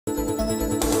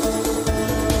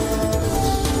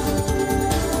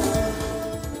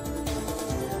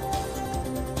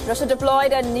Russia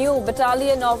deployed a new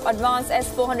battalion of advanced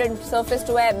S-400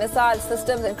 surface-to-air missile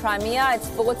systems in Crimea. Its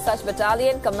fourth such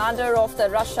battalion, commander of the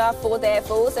Russia 4th Air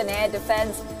Force and Air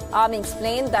Defense Army,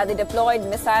 explained that the deployed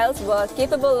missiles were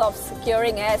capable of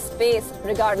securing airspace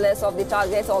regardless of the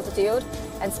target's altitude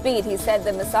and speed. He said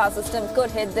the missile system could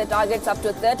hit the targets up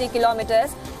to 30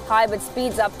 kilometers high with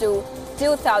speeds up to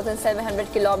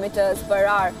 2,700 kilometers per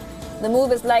hour. The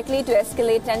move is likely to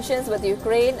escalate tensions with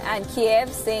Ukraine and Kiev,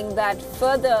 saying that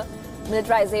further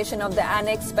militarization of the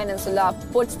annexed peninsula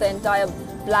puts the entire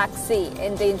Black Sea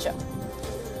in danger.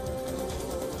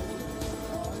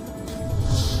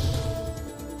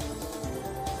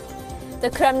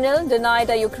 The Kremlin denied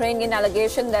a Ukrainian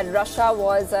allegation that Russia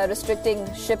was restricting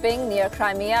shipping near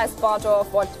Crimea as part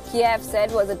of what Kiev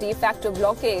said was a de facto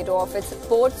blockade of its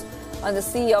ports on the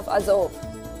Sea of Azov.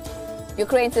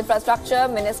 Ukraine's infrastructure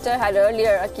minister had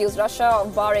earlier accused Russia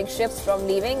of barring ships from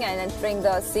leaving and entering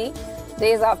the sea,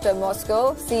 days after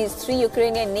Moscow seized 3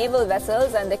 Ukrainian naval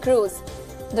vessels and their crews.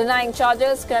 Denying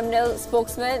charges, Kremlin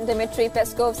spokesman Dmitry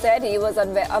Peskov said he was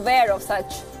aware of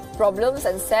such problems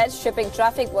and said shipping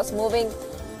traffic was moving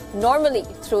normally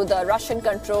through the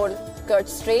Russian-controlled Kerch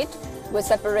Strait, which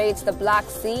separates the Black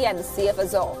Sea and the Sea of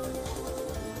Azov.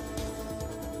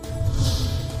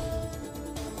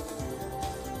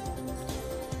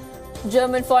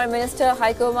 German Foreign Minister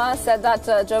Heiko Maas said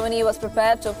that Germany was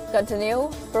prepared to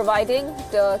continue providing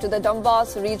to the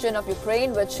Donbas region of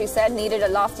Ukraine, which he said needed a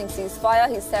lasting ceasefire.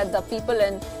 He said the people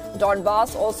in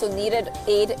Donbas also needed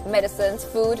aid, medicines,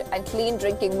 food and clean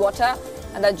drinking water,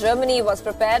 and that Germany was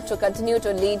prepared to continue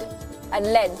to lead and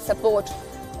lend support.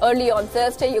 Early on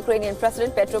Thursday, Ukrainian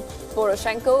President Petro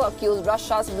Poroshenko accused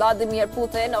Russia's Vladimir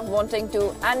Putin of wanting to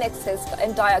annex his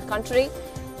entire country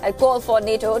and called for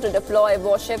NATO to deploy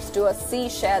warships to a sea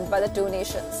shared by the two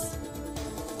nations.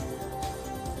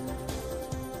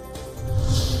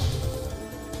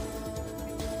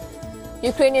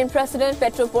 Ukrainian President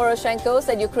Petro Poroshenko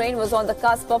said Ukraine was on the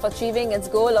cusp of achieving its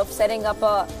goal of setting up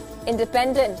an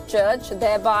independent church,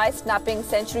 thereby snapping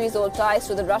centuries-old ties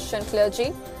to the Russian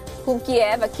clergy, whom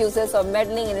Kiev accuses of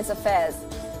meddling in its affairs.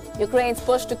 Ukraine's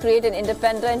push to create an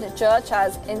independent church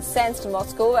has incensed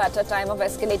Moscow at a time of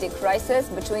escalating crisis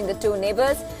between the two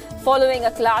neighbors following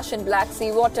a clash in Black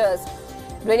Sea waters.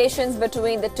 Relations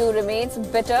between the two remains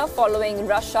bitter following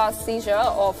Russia's seizure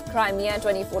of Crimea in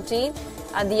 2014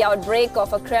 and the outbreak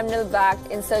of a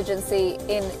Kremlin-backed insurgency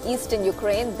in eastern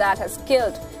Ukraine that has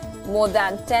killed more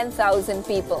than 10,000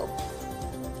 people.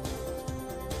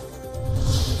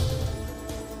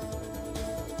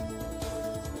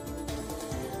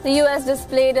 The U.S.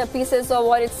 displayed pieces of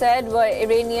what it said were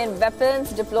Iranian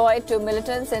weapons deployed to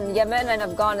militants in Yemen and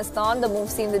Afghanistan. The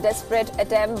move seemed a desperate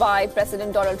attempt by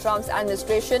President Donald Trump's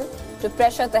administration to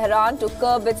pressure Tehran to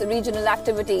curb its regional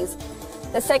activities.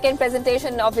 The second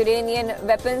presentation of Iranian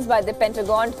weapons by the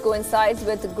Pentagon coincides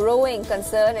with growing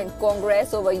concern in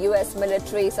Congress over U.S.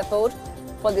 military support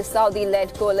for the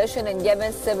Saudi-led coalition in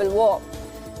Yemen's civil war.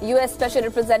 U.S. Special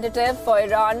Representative for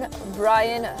Iran,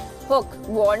 Brian Hook,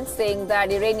 warned, saying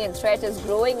that Iranian threat is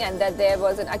growing and that there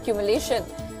was an accumulation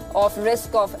of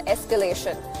risk of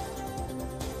escalation.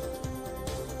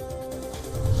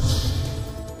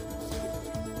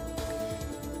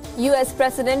 U.S.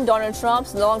 President Donald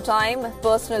Trump's longtime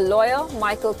personal lawyer,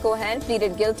 Michael Cohen,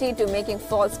 pleaded guilty to making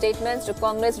false statements to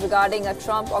Congress regarding a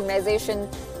Trump Organization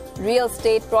real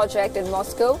estate project in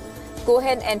Moscow.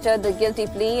 Cohen entered the guilty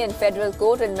plea in federal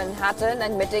court in Manhattan,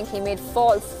 admitting he made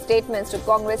false statements to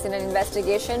Congress in an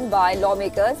investigation by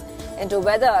lawmakers into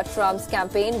whether Trump's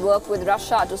campaign worked with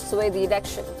Russia to sway the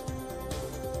election.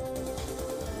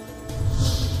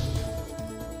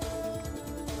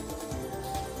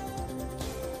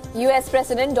 U.S.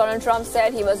 President Donald Trump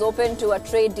said he was open to a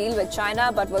trade deal with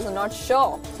China but was not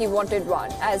sure he wanted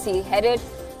one as he headed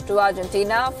to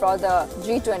Argentina for the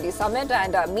G20 summit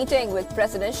and a meeting with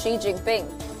President Xi Jinping.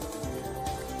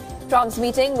 Trump's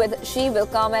meeting with Xi will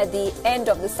come at the end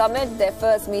of the summit, their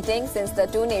first meeting since the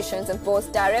two nations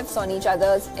imposed tariffs on each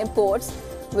other's imports,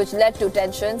 which led to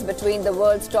tensions between the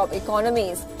world's top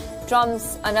economies.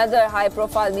 Trump's another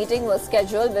high-profile meeting was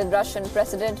scheduled with Russian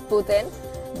President Putin,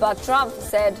 but Trump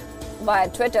said via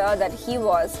Twitter that he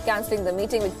was cancelling the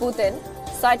meeting with Putin,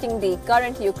 citing the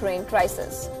current Ukraine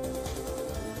crisis.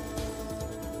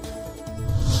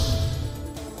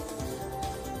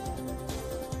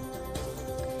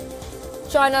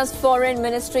 China's foreign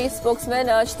ministry spokesman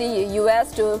urged the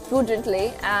U.S. to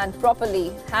prudently and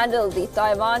properly handle the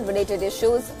Taiwan-related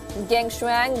issues. Geng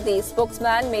Shuang, the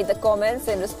spokesman, made the comments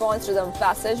in response to the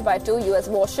passage by two U.S.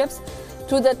 warships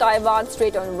to the Taiwan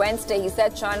Strait on Wednesday. He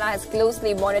said China has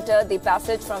closely monitored the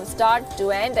passage from start to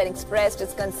end and expressed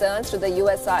its concerns to the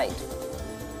US side.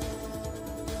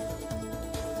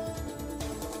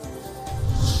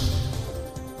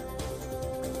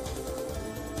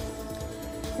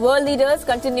 World leaders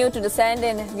continue to descend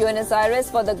in Buenos Aires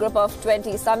for the Group of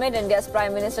 20 summit. India's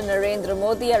Prime Minister Narendra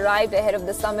Modi arrived ahead of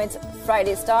the summit's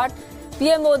Friday start.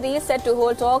 PM Modi is set to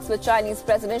hold talks with Chinese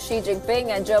President Xi Jinping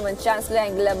and German Chancellor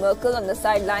Angela Merkel on the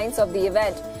sidelines of the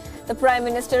event. The Prime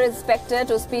Minister is expected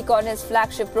to speak on his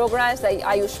flagship programs like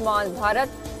Ayushman Bharat,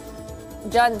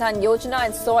 Jan Dhan Yojana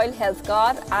and Soil Health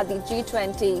Card at the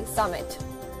G20 summit.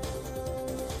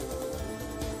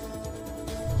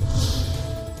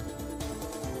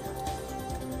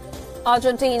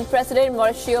 Argentine President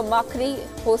Mauricio Macri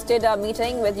hosted a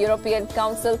meeting with European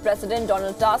Council President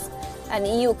Donald Tusk and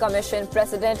EU Commission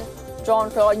President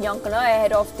Jean-Claude Juncker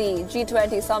ahead of the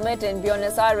G20 summit in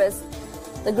Buenos Aires.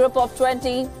 The Group of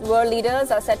 20 world leaders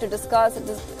are set to discuss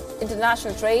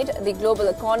international trade, the global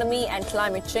economy and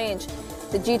climate change.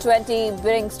 The G20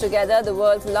 brings together the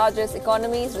world's largest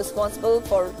economies responsible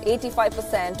for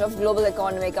 85% of global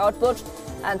economic output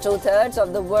and two-thirds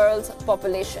of the world's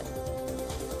population.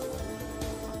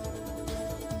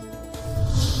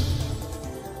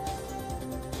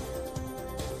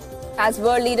 As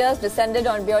world leaders descended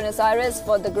on Buenos Aires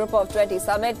for the Group of 20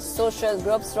 summit, social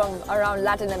groups from around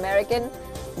Latin America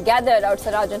gathered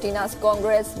outside Argentina's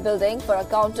Congress building for a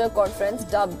counter-conference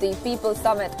dubbed the People's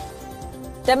Summit.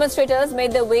 Demonstrators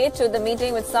made their way to the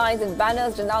meeting with signs and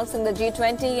banners denouncing the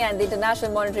G20 and the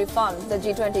International Monetary Fund. The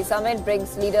G20 summit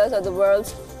brings leaders of the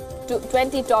world's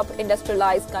 20 top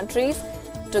industrialized countries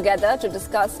together to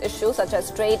discuss issues such as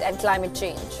trade and climate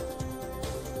change.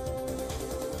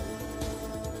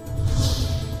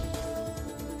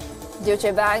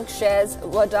 Deutsche Bank shares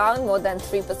were down more than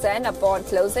 3% upon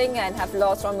closing and have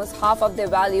lost almost half of their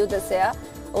value this year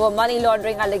over money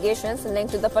laundering allegations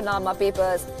linked to the Panama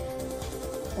Papers.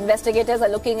 Investigators are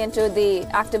looking into the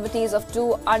activities of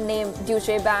two unnamed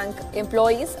Deutsche Bank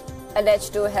employees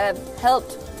alleged to have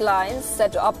helped clients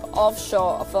set up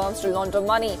offshore firms to launder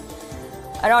money.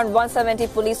 Around 170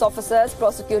 police officers,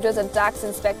 prosecutors and tax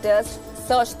inspectors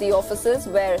searched the offices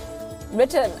where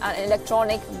written and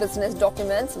electronic business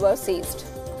documents were seized.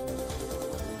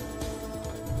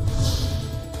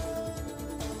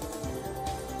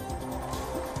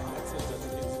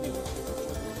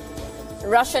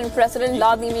 Russian President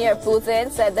Vladimir Putin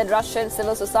said that Russian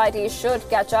civil society should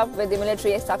catch up with the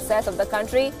military success of the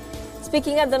country.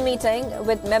 Speaking at the meeting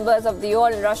with members of the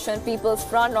All-Russian People's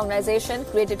Front organization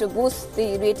created to boost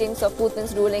the ratings of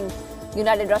Putin's ruling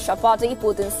United Russia Party,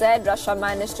 Putin said Russia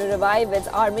managed to revive its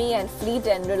army and fleet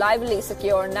and reliably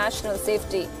secure national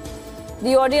safety.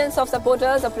 The audience of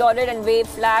supporters applauded and waved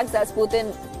flags as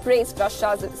Putin praised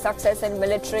Russia's success in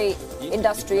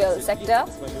military-industrial sector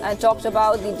and talked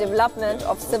about the development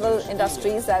of civil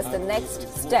industries as the next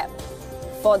step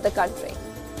for the country.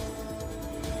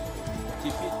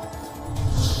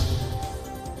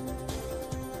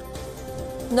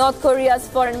 North Korea's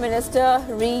Foreign Minister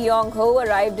Ri Yong-ho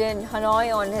arrived in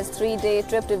Hanoi on his 3-day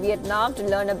trip to Vietnam to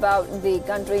learn about the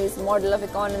country's model of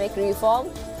economic reform.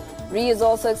 Ri is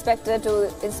also expected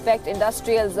to inspect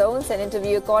industrial zones and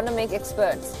interview economic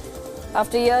experts.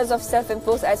 After years of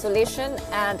self-imposed isolation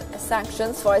and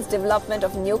sanctions for its development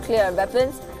of nuclear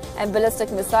weapons and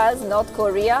ballistic missiles, North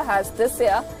Korea has this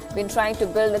year been trying to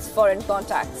build its foreign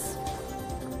contacts.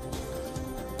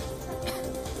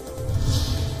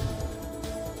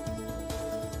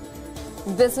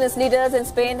 Business leaders in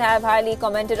Spain have highly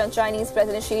commented on Chinese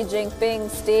President Xi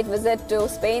Jinping's state visit to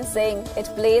Spain, saying it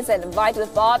plays a vital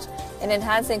part in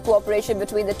enhancing cooperation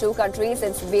between the two countries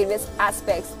in various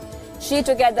aspects. Xi,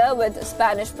 together with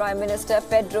Spanish Prime Minister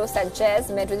Pedro Sanchez,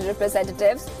 met with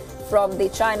representatives from the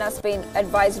China-Spain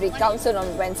Advisory Council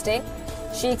on Wednesday.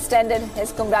 Xi extended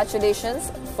his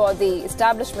congratulations for the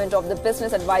establishment of the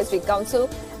Business Advisory Council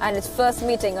and its first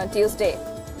meeting on Tuesday.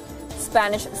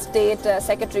 Spanish State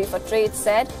Secretary for Trade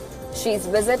said Xi's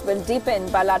visit will deepen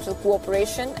bilateral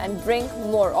cooperation and bring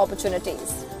more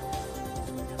opportunities.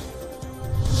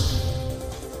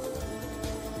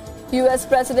 U.S.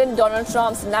 President Donald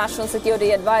Trump's National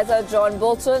Security Advisor John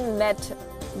Bolton met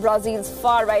Brazil's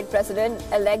far-right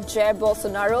President-elect Jair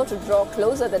Bolsonaro to draw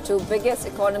closer the two biggest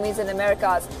economies in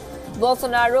Americas.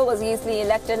 Bolsonaro was easily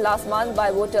elected last month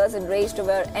by voters enraged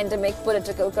over endemic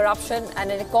political corruption and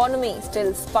an economy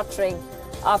still sputtering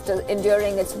after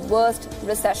enduring its worst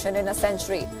recession in a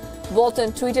century.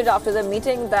 Bolton tweeted after the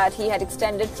meeting that he had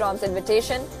extended Trump's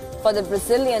invitation for the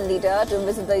Brazilian leader to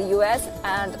visit the U.S.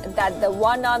 and that the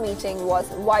one-hour meeting was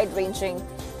wide-ranging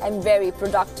and very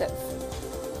productive.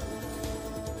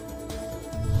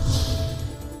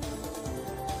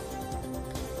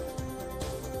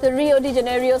 The Rio de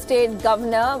Janeiro state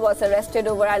governor was arrested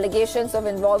over allegations of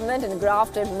involvement in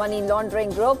graft and money laundering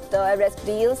group. The arrest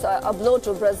deals a blow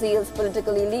to Brazil's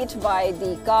political elite by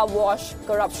the car wash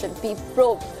corruption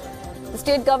probe. The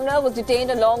state governor was detained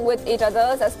along with 8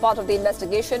 others as part of the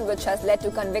investigation, which has led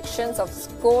to convictions of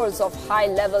scores of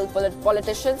high-level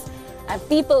politicians and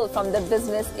people from the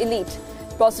business elite.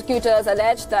 Prosecutors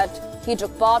allege that he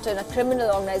took part in a criminal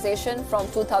organization from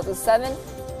 2007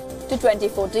 to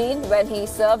 2014 when he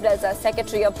served as a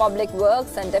Secretary of Public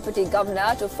Works and Deputy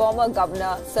Governor to former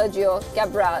Governor Sergio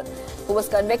Cabral, who was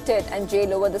convicted and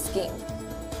jailed over the scheme.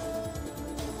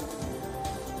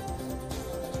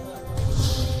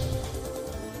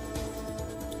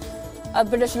 A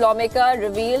British lawmaker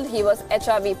revealed he was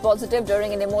HIV positive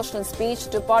during an emotional speech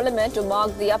to Parliament to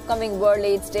mark the upcoming World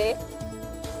AIDS Day.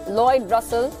 Lloyd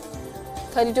Russell,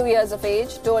 32 years of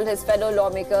age, told his fellow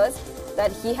lawmakers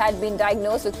that he had been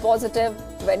diagnosed with positive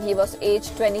when he was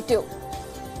age 22.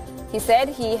 He said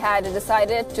he had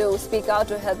decided to speak out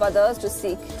to help others to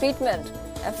seek treatment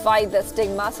and fight the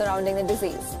stigma surrounding the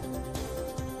disease.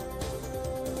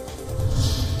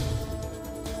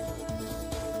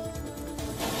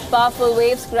 Powerful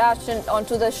waves crashed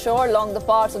onto the shore along the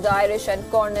parts of the Irish and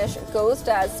Cornish coast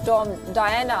as Storm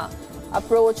Diana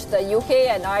approached the UK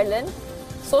and Ireland.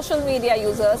 Social media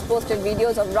users posted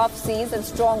videos of rough seas and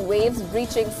strong waves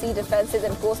breaching sea defences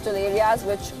in coastal areas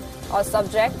which are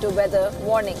subject to weather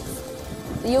warnings.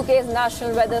 The UK's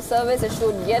National Weather Service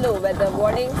issued yellow weather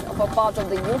warnings for part of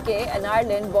the UK and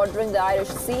Ireland bordering the Irish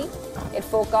Sea. It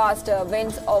forecast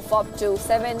winds of up to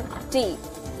 70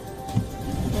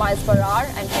 miles per hour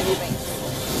and heavy rains.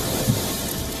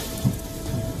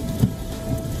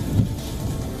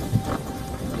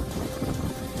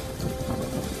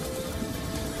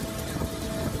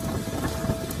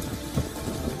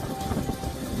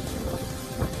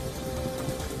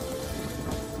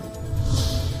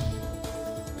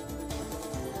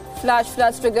 Flash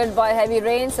floods triggered by heavy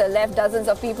rains left dozens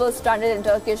of people stranded in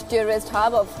Turkish tourist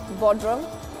hub of Bodrum.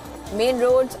 Main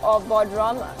roads of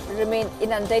Bodrum remain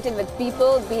inundated with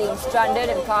people being stranded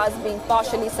and cars being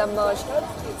partially submerged.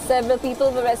 Several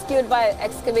people were rescued by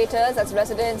excavators as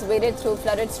residents waded through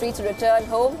flooded streets to return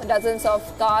home. Dozens of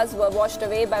cars were washed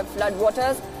away by flood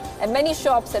waters and many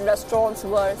shops and restaurants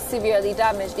were severely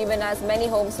damaged, even as many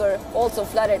homes were also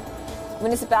flooded.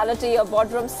 Municipality of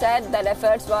Bodrum said that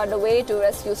efforts were underway to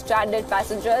rescue stranded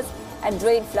passengers and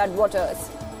drain flood waters.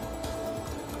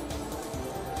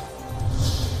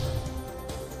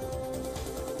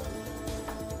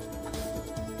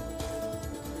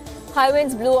 High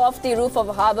winds blew off the roof of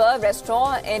a harbour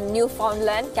restaurant in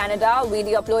Newfoundland, Canada.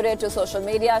 Video uploaded to social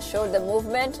media showed the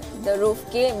movement. The roof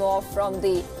came off from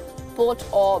the Port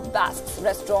aux Basques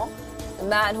restaurant. The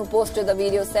man who posted the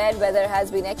video said weather has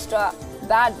been extra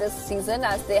bad this season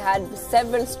as they had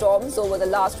several storms over the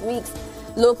last weeks.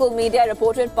 Local media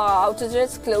reported power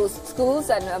outages, closed schools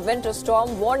and a winter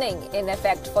storm warning in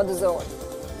effect for the zone.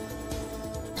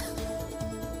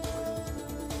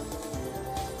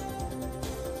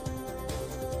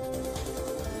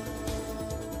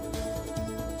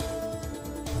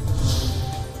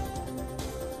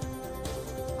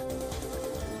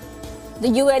 The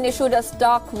UN issued a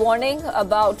stark warning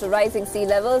about rising sea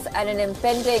levels and an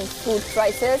impending food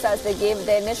crisis as they gave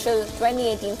their initial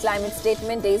 2018 climate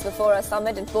statement days before a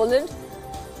summit in Poland.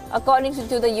 According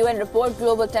to the UN report,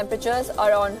 global temperatures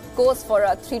are on course for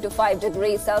a 3 to 5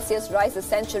 degrees Celsius rise this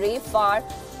century, far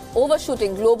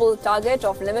overshooting global target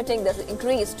of limiting the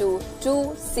increase to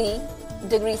 2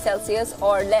 degrees Celsius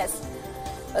or less.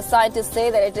 Scientists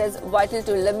say that it is vital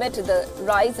to limit the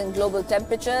rise in global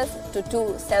temperatures to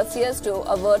 2 Celsius to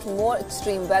avert more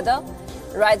extreme weather,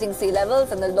 rising sea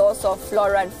levels and the loss of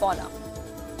flora and fauna.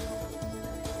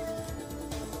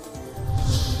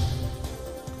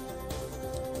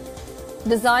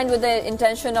 Designed with the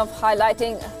intention of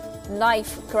highlighting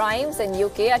knife crimes in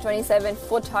UK, a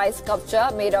 27-foot-high sculpture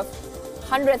made of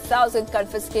 100,000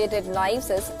 confiscated knives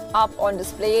is up on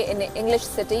display in the English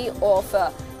city of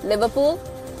Liverpool.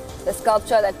 The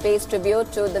sculpture that pays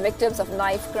tribute to the victims of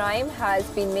knife crime has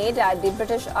been made at the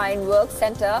British Ironworks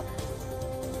Centre.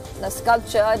 The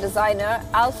sculpture designer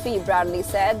Alfie Bradley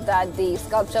said that the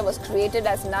sculpture was created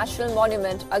as a national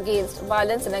monument against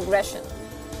violence and aggression.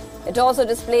 It also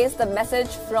displays the message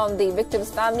from the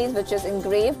victims' families, which is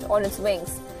engraved on its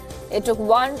wings. It took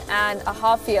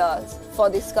 1.5 years for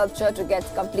the sculpture to get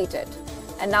completed.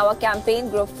 And now a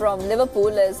campaign group from Liverpool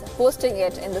is hosting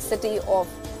it in the city of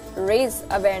raise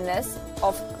awareness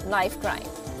of knife crime.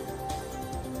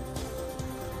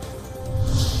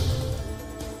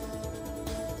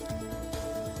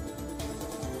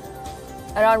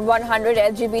 Around 100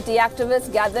 LGBT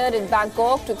activists gathered in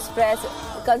Bangkok to express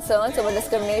concerns over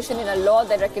discrimination in a law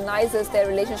that recognizes their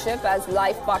relationship as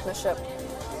life partnership.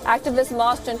 Activists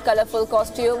marched in colorful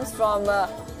costumes from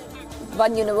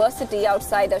one university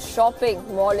outside a shopping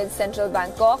mall in central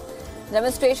Bangkok.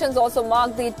 Demonstrations also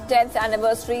marked the 10th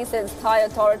anniversary since Thai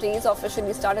authorities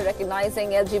officially started recognizing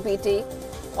LGBT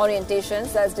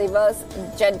orientations as diverse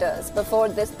genders. Before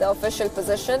this, the official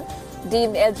position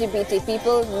deemed LGBT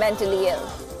people mentally ill.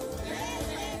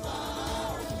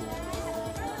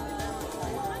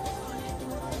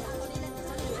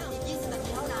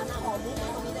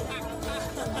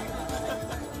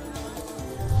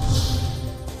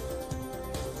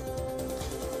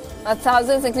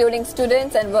 Thousands, including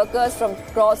students and workers from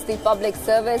across the public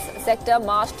service sector,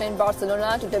 marched in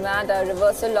Barcelona to demand a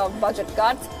reversal of budget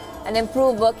cuts and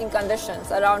improve working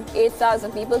conditions. Around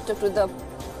 8,000 people took to the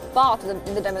part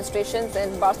in the demonstrations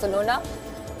in Barcelona.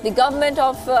 The government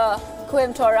of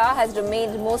Coimbatore has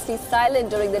remained mostly silent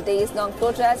during the days-long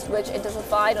protest, which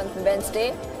intensified on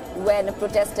Wednesday when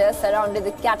protesters surrounded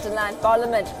the Catalan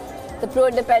parliament. The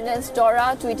pro-independence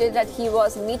Torra tweeted that he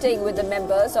was meeting with the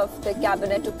members of the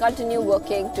cabinet to continue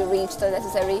working to reach the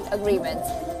necessary agreements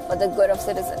for the good of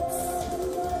citizens.